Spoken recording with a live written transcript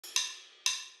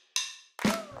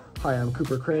Hi, I'm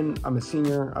Cooper Krinn. I'm a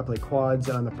senior. I play quads,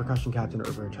 and I'm the percussion captain at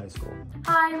Irvine High School.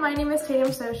 Hi, my name is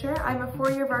Tatum Saucier. I'm a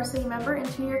 4-year varsity member and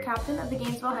 2-year captain of the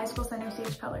Gainesville High School Center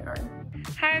Stage Color Guard.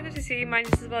 Hi, FFCC. My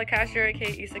name is Castro,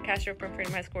 aka Castro from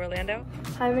Freedom High School, Orlando.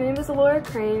 Hi, my name is Alora,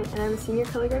 and I'm a senior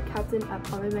color guard captain at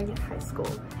Palmer Magnet High School.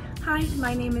 Hi,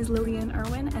 my name is Lillian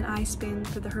Irwin, and I spin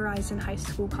for the Horizon High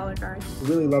School Color Guard. I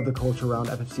really love the culture around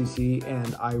FFCC,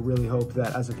 and I really hope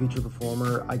that as a feature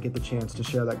performer, I get the chance to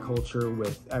share that culture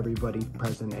with everybody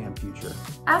present and future.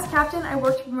 As captain, I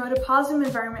work to promote a positive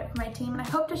environment for my team, and I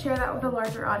hope to share that with a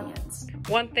larger audience.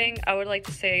 One thing I would like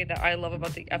to say that I love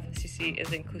about the FFCC is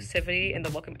the inclusivity and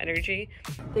the welcome energy.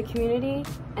 The community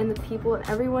and the people and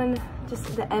everyone,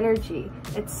 just the energy.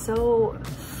 It's so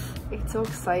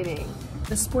exciting.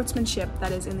 The sportsmanship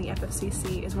that is in the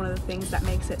FFCC is one of the things that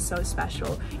makes it so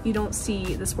special. You don't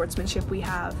see the sportsmanship we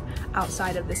have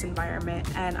outside of this environment,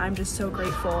 and I'm just so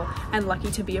grateful and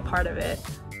lucky to be a part of it.